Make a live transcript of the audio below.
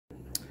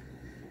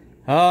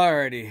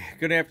Alrighty,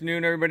 good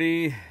afternoon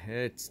everybody.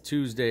 It's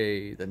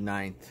Tuesday the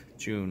 9th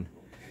June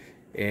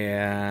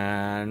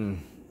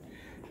and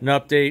an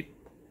update.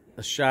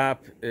 The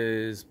shop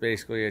is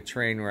basically a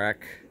train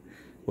wreck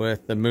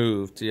with the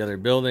move to the other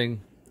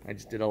building. I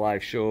just did a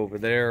live show over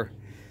there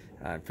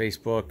on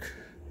Facebook.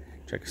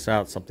 Check us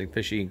out,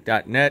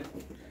 Somethingfishyinc.net.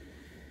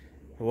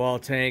 The wall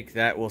tank,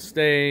 that will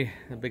stay.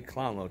 The big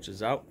clown loach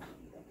is out.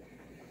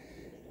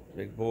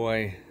 Big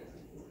boy.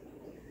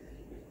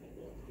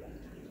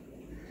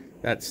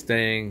 That's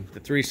staying. The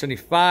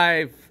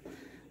 375,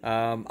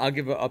 I'll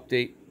give an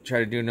update, try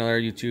to do another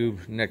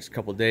YouTube next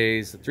couple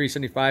days. The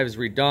 375 is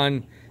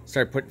redone.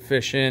 Start putting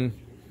fish in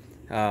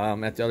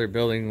at the other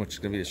building, which is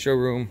going to be the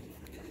showroom.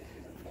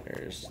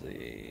 There's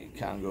the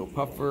Congo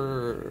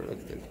puffer. Look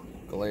at the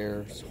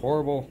glare, it's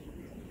horrible.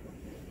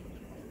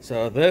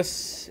 So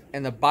this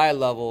and the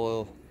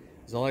bi-level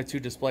is the only two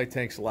display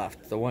tanks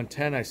left. The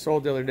 110 I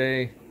sold the other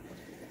day.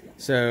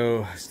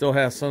 So still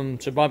have some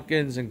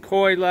chabumpkins and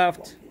koi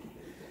left.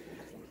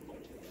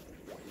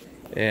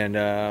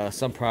 And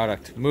some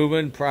product,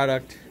 moving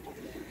product.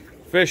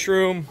 Fish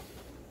room.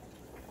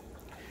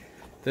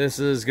 This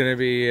is gonna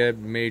be a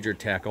major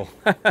tackle.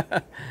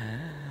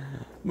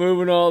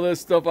 Moving all this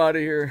stuff out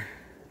of here.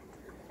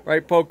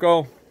 Right,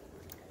 Poco?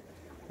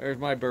 There's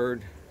my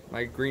bird,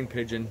 my green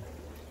pigeon.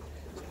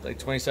 Like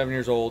 27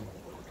 years old.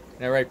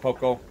 Isn't that right,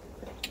 Poco?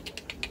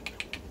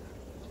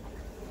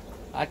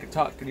 I can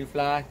talk, can you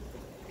fly?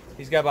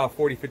 He's got about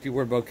 40-50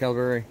 word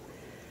vocabulary.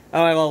 I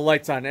don't have all the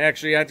lights on.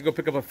 Actually, I had to go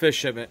pick up a fish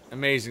shipment,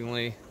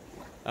 amazingly.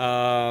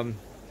 Yeah,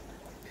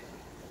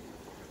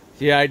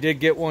 I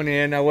did get one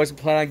in. I wasn't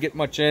planning on getting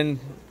much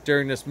in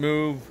during this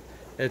move.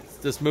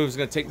 This move is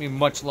going to take me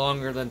much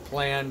longer than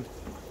planned.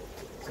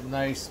 Some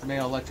nice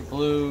male electric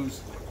blues.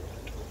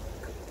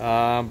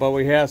 But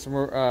we have some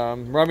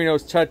rummy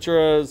nose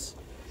tetras,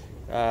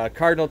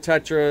 cardinal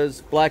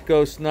tetras, black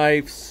ghost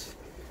knifes,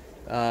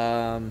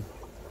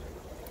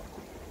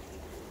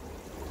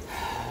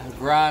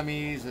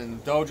 Grammies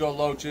and dojo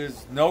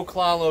loaches. No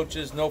clown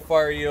loaches, no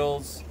fire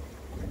eels.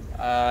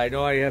 I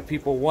know I have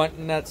people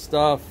wanting that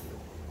stuff,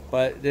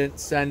 but didn't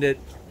send it.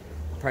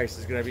 Price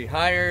is going to be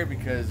higher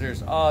because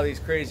there's all these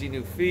crazy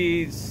new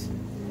fees.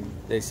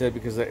 They said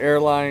because of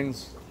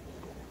airlines,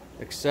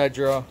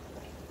 etc.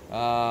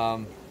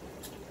 So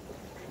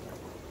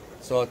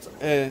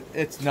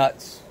it's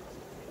nuts.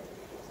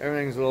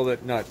 Everything's a little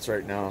bit nuts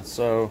right now.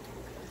 So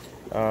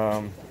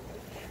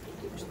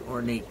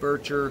ornate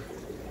bircher.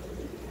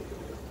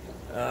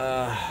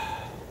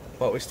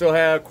 But we still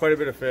have quite a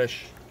bit of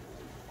fish.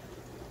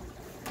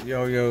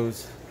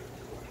 Yo-yos,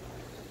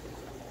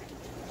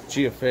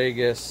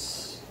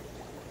 geophagus,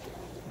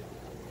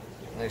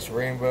 nice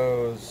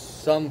rainbows,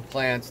 some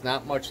plants,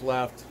 not much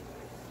left.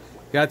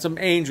 Got some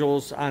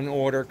angels on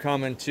order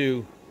coming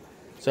too.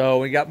 So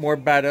we got more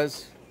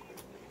bettas,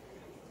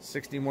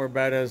 60 more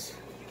bettas.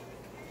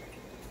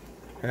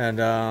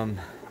 And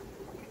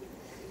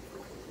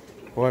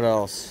what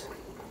else?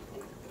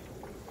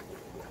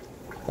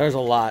 There's a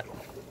lot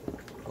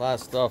of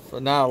stuff.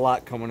 Not a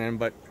lot coming in,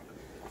 but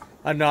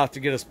enough to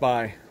get us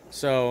by.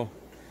 So,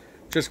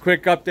 just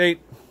quick update.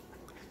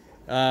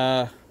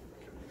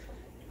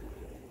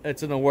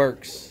 It's in the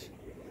works.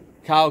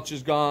 Couch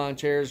is gone,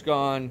 chair's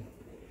gone.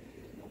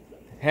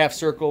 Half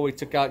circle we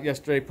took out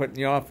yesterday, put in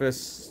the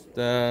office.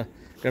 Gonna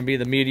be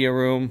the media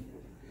room.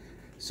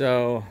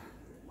 So,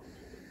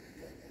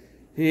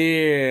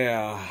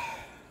 yeah.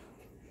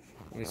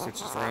 Let me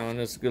switch this around.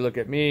 This is a good look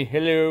at me.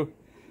 Hello.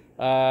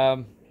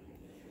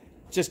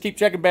 Just keep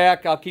checking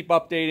back. I'll keep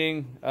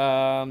updating.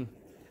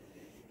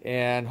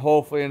 And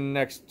hopefully in the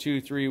next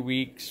 2-3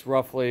 weeks,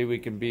 roughly, we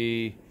can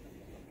be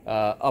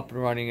up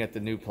and running at the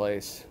new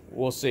place.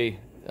 We'll see.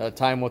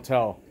 Time will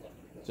tell.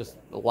 Just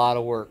a lot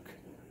of work.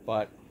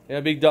 But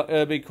it'll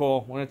be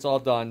cool when it's all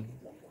done.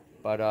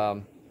 But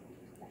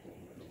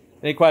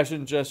any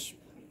questions, just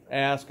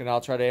ask, and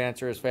I'll try to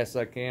answer as fast as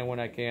I can when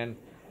I can.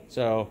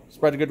 So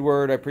spread the good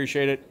word. I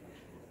appreciate it.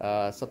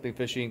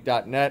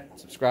 Somethingfishyinc.net.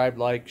 Subscribe,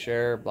 like,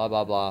 share, blah,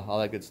 blah, blah. All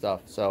that good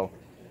stuff. So,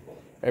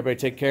 everybody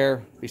take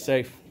care. Be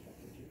safe.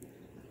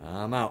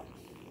 I'm out.